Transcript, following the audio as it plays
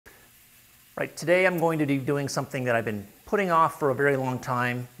Right, today I'm going to be doing something that I've been putting off for a very long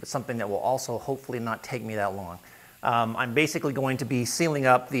time, but something that will also hopefully not take me that long. I'm basically going to be sealing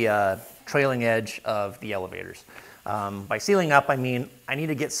up the trailing edge of the elevators. By sealing up, I mean I need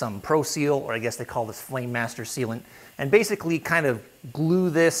to get some Pro Seal, or I guess they call this Flame Master sealant, and basically kind of glue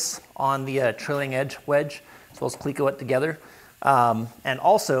this on the trailing edge wedge, as well as Cleco it together. And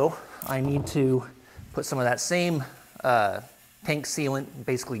also, I need to put some of that same tank sealant,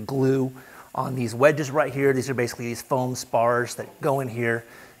 basically glue, on these wedges right here. These are basically these foam spars that go in here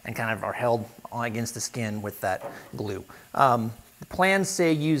and kind of are held against the skin with that glue. The plans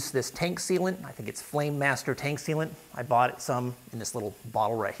say use this tank sealant. I think it's Flame Master tank sealant. I bought it some in this little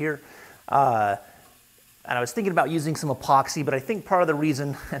bottle right here. And I was thinking about using some epoxy, but I think part of the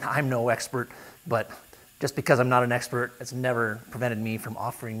reason, and I'm no expert, but just because I'm not an expert, it's never prevented me from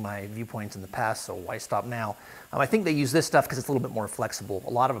offering my viewpoints in the past, so why stop now? I think they use this stuff because it's a little bit more flexible. A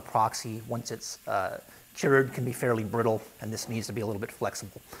lot of epoxy, once it's cured, can be fairly brittle, and this needs to be a little bit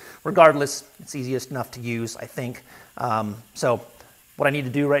flexible. Regardless, it's easiest enough to use, I think. So what I need to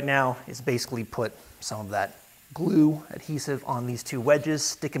do right now is basically put some of that glue adhesive on these two wedges,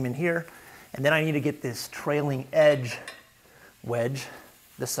 stick them in here, and then I need to get this trailing edge wedge,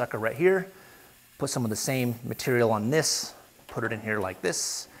 this sucker right here, put some of the same material on this, put it in here like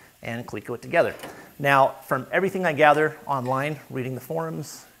this, and Cleco it together. Now, from everything I gather online, reading the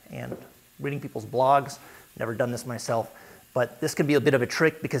forums and reading people's blogs, never done this myself, but this can be a bit of a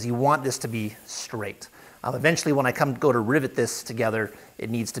trick because you want this to be straight. Eventually, when I go to rivet this together,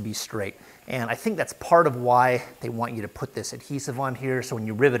 it needs to be straight. And I think that's part of why they want you to put this adhesive on here, so when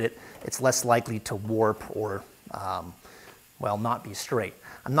you rivet it, it's less likely to warp or, well, not be straight.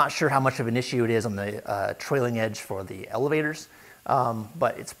 I'm not sure how much of an issue it is on the trailing edge for the elevators,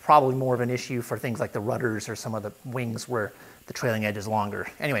 but it's probably more of an issue for things like the rudders or some of the wings where the trailing edge is longer.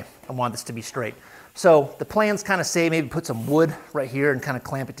 Anyway, I want this to be straight. So the plans kind of say maybe put some wood right here and kind of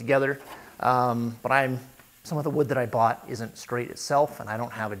clamp it together, but some of the wood that I bought isn't straight itself, and I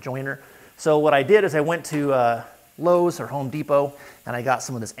don't have a joiner. So what I did is I went to Lowe's or Home Depot, and I got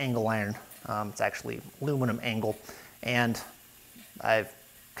some of this angle iron. It's actually aluminum angle, and I've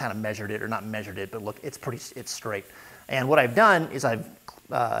kind of measured it, or not measured it, but look, it's straight. And what I've done is I've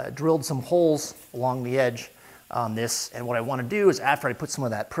drilled some holes along the edge on this, and what I want to do is after I put some of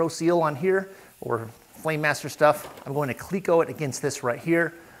that Pro Seal on here, or Flame Master stuff, I'm going to Cleco it against this right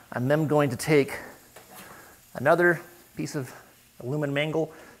here. I'm then going to take another piece of aluminum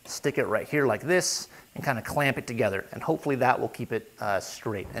angle, stick it right here like this, and kind of clamp it together, and hopefully that will keep it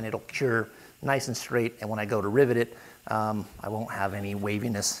straight, and it'll cure nice and straight, and when I go to rivet it, I won't have any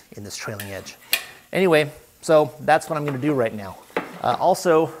waviness in this trailing edge. Anyway, so that's what I'm going to do right now.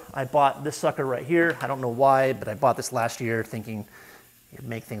 Also, I bought this sucker right here. I don't know why, but I bought this last year thinking it'd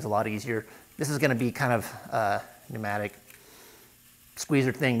make things a lot easier. This is going to be kind of a pneumatic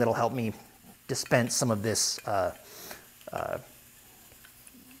squeezer thing that'll help me dispense some of this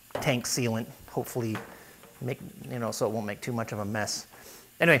tank sealant, hopefully so it won't make too much of a mess.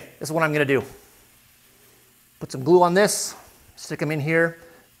 Anyway, this is what I'm going to do. Put some glue on this, stick them in here,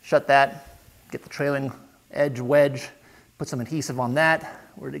 shut that, get the trailing edge wedge, put some adhesive on that.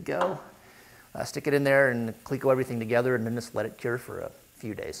 Where'd it go? Stick it in there and Cleco everything together, and then just let it cure for a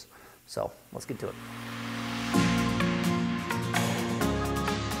few days. So let's get to it.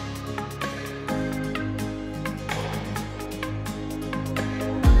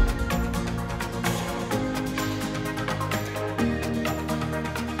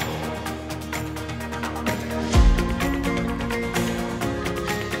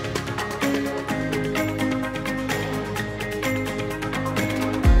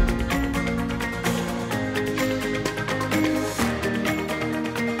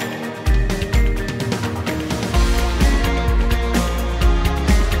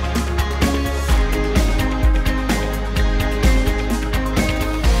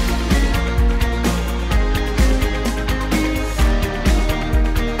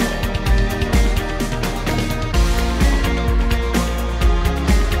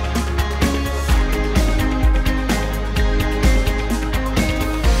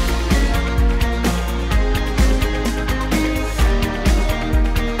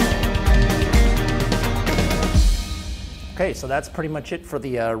 Okay, so that's pretty much it for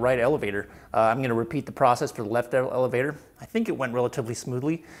the right elevator. I'm going to repeat the process for the left elevator. I think it went relatively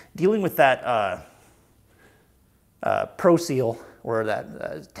smoothly. Dealing with that Pro Seal, or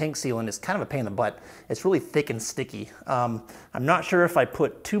that tank sealant, is kind of a pain in the butt. It's really thick and sticky. I'm not sure if I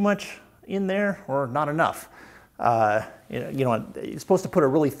put too much in there or not enough. You're supposed to put a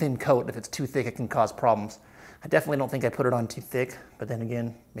really thin coat. If it's too thick, it can cause problems. I definitely don't think I put it on too thick, but then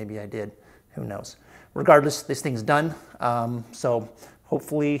again, maybe I did. who knows? Regardless, this thing's done. So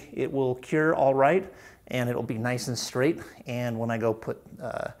hopefully it will cure all right and it'll be nice and straight. And when I go put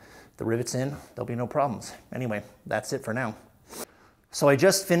the rivets in, there'll be no problems. Anyway, that's it for now. So I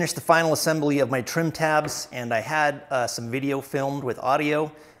just finished the final assembly of my trim tabs, and I had some video filmed with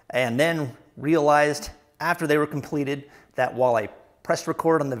audio, and then realized after they were completed that while I pressed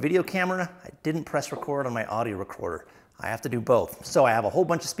record on the video camera, I didn't press record on my audio recorder. I have to do both. So I have a whole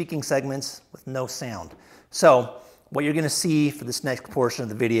bunch of speaking segments with no sound. So what you're gonna see for this next portion of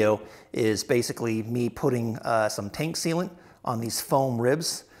the video is basically me putting some tank sealant on these foam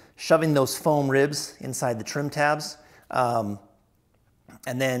ribs, shoving those foam ribs inside the trim tabs,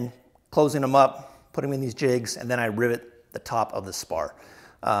 and then closing them up, putting them in these jigs, and then I rivet the top of the spar.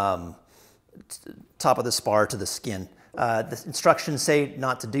 Top of the spar to the skin. The instructions say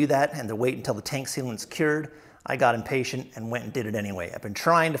not to do that and to wait until the tank sealant's cured. I got impatient and went and did it anyway. I've been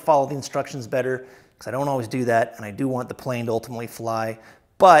trying to follow the instructions better because I don't always do that, and I do want the plane to ultimately fly,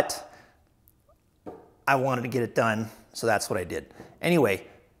 but I wanted to get it done, so that's what I did. Anyway,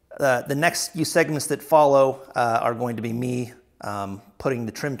 the next few segments that follow are going to be me putting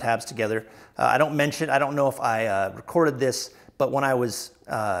the trim tabs together. I don't know if I recorded this, but when I was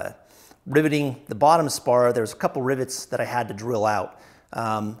riveting the bottom spar, there's a couple rivets that I had to drill out.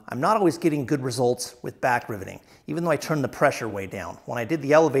 I'm not always getting good results with back riveting, even though I turned the pressure way down. When I did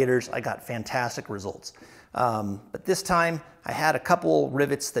the elevators, I got fantastic results. But this time, I had a couple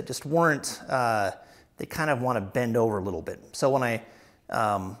rivets that just weren't, they kind of want to bend over a little bit. So when I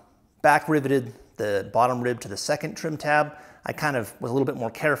back riveted the bottom rib to the second trim tab, I kind of was a little bit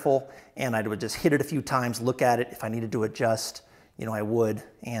more careful, and I would just hit it a few times, look at it. If I needed to adjust, you know, I would,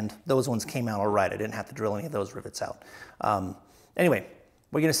 and those ones came out all right. I didn't have to drill any of those rivets out. Anyway,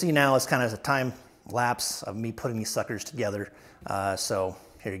 what you're gonna see now is kind of a time lapse of me putting these suckers together. So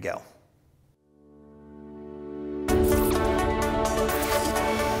here you go.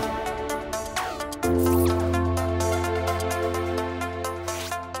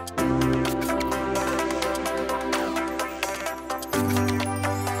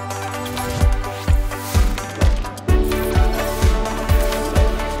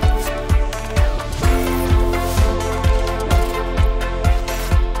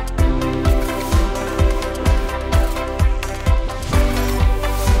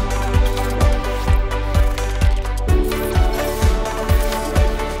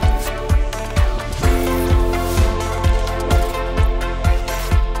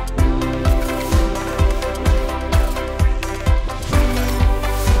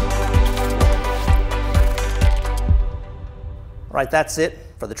 All right, that's it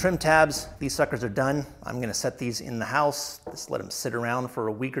for the trim tabs. These suckers are done. I'm gonna set these in the house, just let them sit around for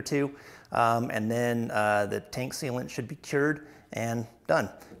a week or two, and then the tank sealant should be cured and done.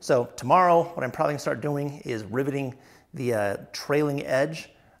 So tomorrow, what I'm probably gonna start doing is riveting the trailing edge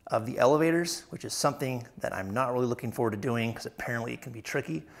of the elevators, which is something that I'm not really looking forward to doing because apparently it can be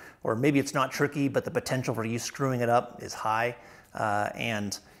tricky, or maybe it's not tricky, but the potential for you screwing it up is high,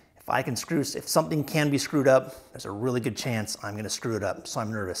 and if something can be screwed up, there's a really good chance I'm going to screw it up, so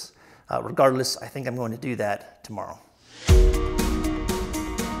I'm nervous. Regardless, I think I'm going to do that tomorrow.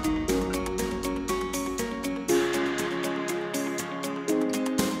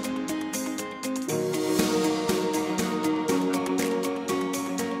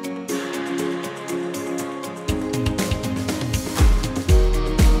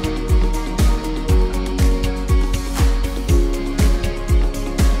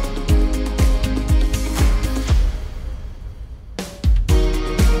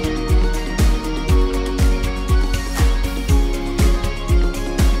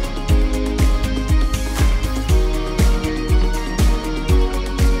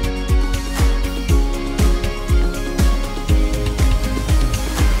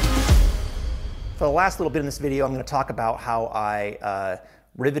 For the last little bit in this video, I'm going to talk about how I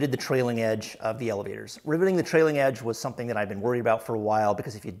riveted the trailing edge of the elevators. Riveting the trailing edge was something that I've been worried about for a while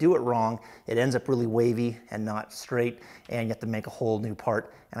because if you do it wrong, it ends up really wavy and not straight, and you have to make a whole new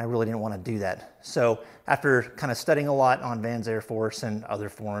part, and I really didn't want to do that. So after kind of studying a lot on vansairforce and other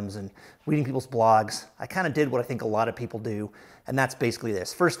forums and reading people's blogs, I kind of did what I think a lot of people do, and that's basically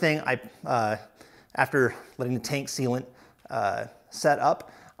this. First thing, after letting the tank sealant set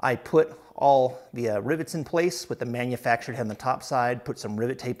up, I put all the rivets in place with the manufactured head on the top side, put some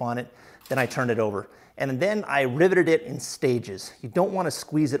rivet tape on it, then I turned it over. And then I riveted it in stages. You don't want to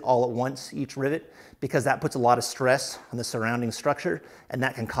squeeze it all at once, each rivet, because that puts a lot of stress on the surrounding structure and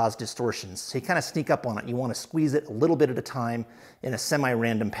that can cause distortions. So you kind of sneak up on it. You want to squeeze it a little bit at a time in a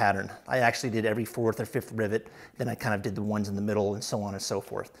semi-random pattern. I actually did every 4th or 5th rivet, then I kind of did the ones in the middle and so on and so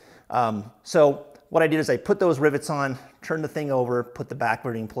forth. So what I did is I put those rivets on, turned the thing over, put the back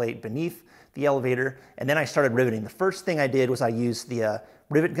riveting plate beneath the elevator, and then I started riveting. The first thing I did was I used the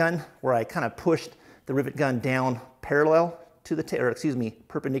rivet gun, where I kind of pushed the rivet gun down parallel to the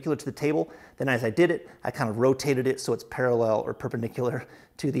perpendicular to the table. Then as I did it, I kind of rotated it so it's parallel or perpendicular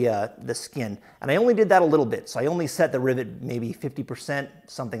to the skin. And I only did that a little bit, so I only set the rivet maybe 50%,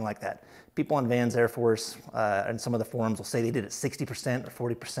 something like that. People on vansairforce and some of the forums will say they did it 60%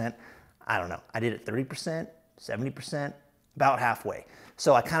 or 40%. I don't know. I did it 30%, 70%, about halfway.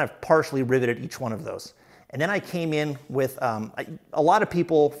 So I kind of partially riveted each one of those. And then I came in with, a lot of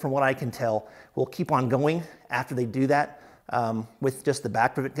people, from what I can tell, will keep on going after they do that with just the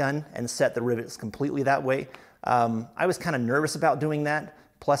back rivet gun and set the rivets completely that way. I was kind of nervous about doing that.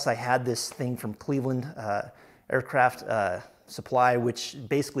 Plus I had this thing from Cleveland Aircraft Supply, which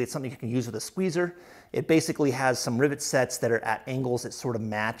basically it's something you can use with a squeezer. It basically has some rivet sets that are at angles that sort of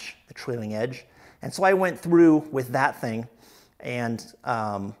match the trailing edge. And so I went through with that thing and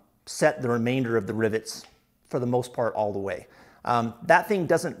set the remainder of the rivets for the most part all the way. That thing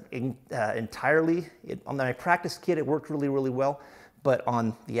doesn't entirely, on my practice kit it worked really, really well, but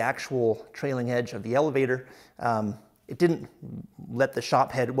on the actual trailing edge of the elevator, it didn't let the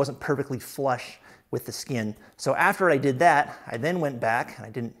shop head, it wasn't perfectly flush with the skin. So after I did that, I then went back, and I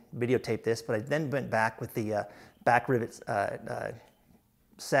didn't videotape this, but I then went back with the back rivets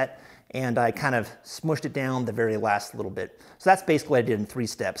set, and I kind of smushed it down the very last little bit. So that's basically what I did in 3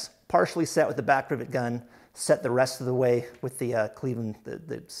 steps. Partially set with the back rivet gun, set the rest of the way with the Cleveland,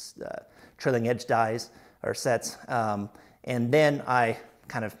 the trailing edge dies or sets, and then I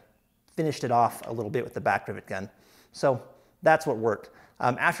kind of finished it off a little bit with the back rivet gun. So that's what worked.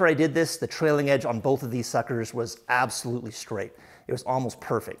 After I did this, the trailing edge on both of these suckers was absolutely straight. It was almost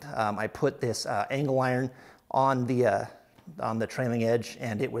perfect. I put this angle iron on the trailing edge,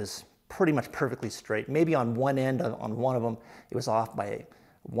 and it was pretty much perfectly straight. Maybe on one end, on one of them, it was off by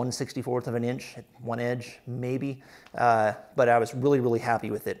 1/64 of an inch at one edge, maybe, but I was really, really happy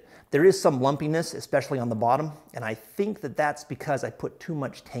with it. There is some lumpiness, especially on the bottom, and I think that that's because I put too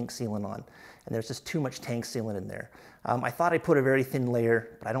much tank sealant on, and there's just too much tank sealant in there. I thought I put a very thin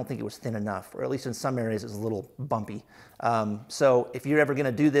layer, but I don't think it was thin enough, or at least in some areas it was a little bumpy. So if you're ever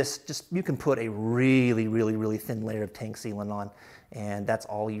gonna do this, you can put a really, really, really thin layer of tank sealant on, and that's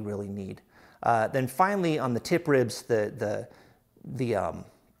all you really need. Then finally on the tip ribs,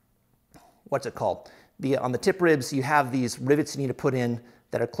 what's it called? On the tip ribs, you have these rivets you need to put in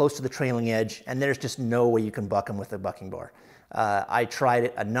that are close to the trailing edge, and there's just no way you can buck them with a bucking bar. I tried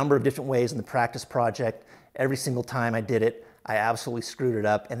it a number of different ways in the practice project. Every single time I did it, I absolutely screwed it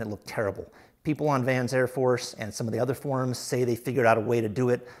up and it looked terrible. People on vansairforce and some of the other forums say they figured out a way to do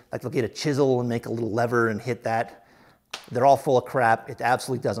it. Like they'll get a chisel and make a little lever and hit that. They're all full of crap. It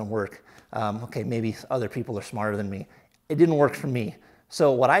absolutely doesn't work. Okay, maybe other people are smarter than me. It didn't work for me.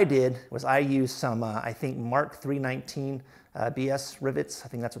 So what I did was I used some, I think, Mark 319 BS rivets. I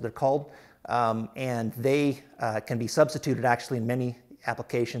think that's what they're called. And they can be substituted actually in many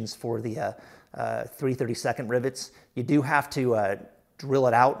applications for the 3/32 rivets. You do have to drill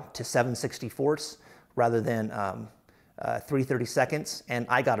it out to 7/64 rather than 3/32, and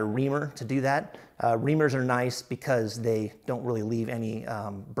I got a reamer to do that. Reamers are nice because they don't really leave any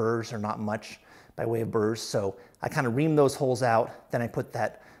burrs, or not much by way of burrs. So I kind of reamed those holes out, then I put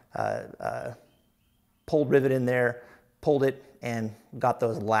that pulled rivet in there, pulled it, and got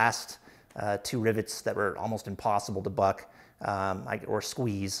those last 2 rivets that were almost impossible to buck or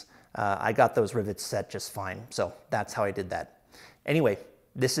squeeze. I got those rivets set just fine. So that's how I did that. Anyway,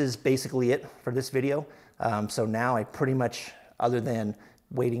 this is basically it for this video. So now I pretty much, other than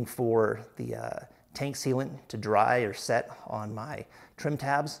waiting for the tank sealant to dry or set on my trim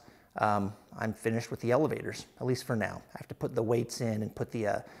tabs, I'm finished with the elevators, at least for now. I have to put the weights in and put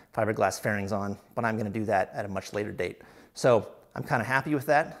the fiberglass fairings on, but I'm gonna do that at a much later date. So I'm kind of happy with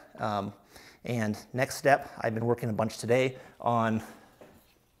that. And next step, I've been working a bunch today on,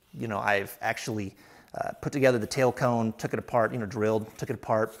 I've actually put together the tail cone, took it apart, drilled, took it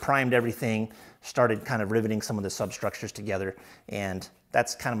apart, primed everything, started kind of riveting some of the substructures together. And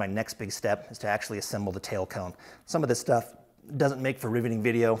that's kind of my next big step, is to actually assemble the tail cone. Some of this stuff doesn't make for riveting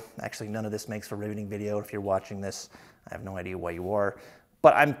video. Actually, none of this makes for riveting video. If you're watching this, I have no idea why you are.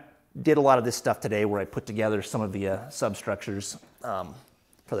 But I did a lot of this stuff today where I put together some of the substructures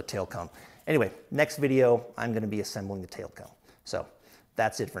for the tail cone. Anyway, next video, I'm going to be assembling the tail cone. So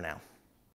that's it for now.